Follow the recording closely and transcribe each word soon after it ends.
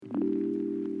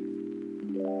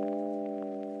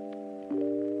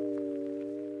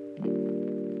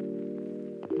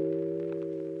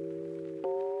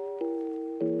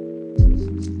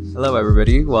Hello,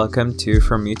 everybody. Welcome to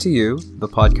From Me to You, the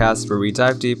podcast where we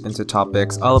dive deep into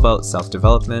topics all about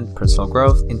self-development, personal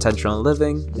growth, intentional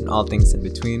living, and all things in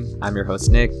between. I'm your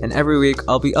host, Nick, and every week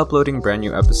I'll be uploading brand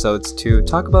new episodes to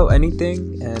talk about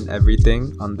anything and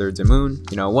everything under the moon.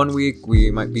 One week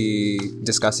we might be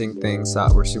discussing things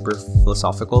that were super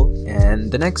philosophical, and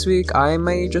the next week I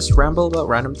may just ramble about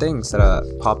random things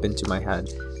that pop into my head.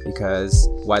 Because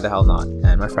why the hell not?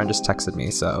 And my friend just texted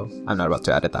me, so I'm not about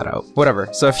to edit that out. Whatever.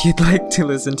 So if you'd like to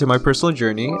listen to my personal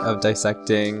journey of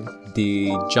dissecting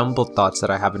the jumbled thoughts that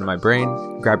I have in my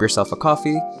brain, grab yourself a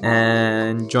coffee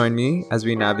and join me as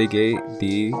we navigate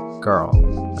the girl.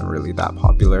 Not really that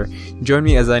popular. Join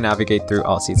me as I navigate through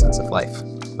all seasons of life.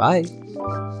 Bye.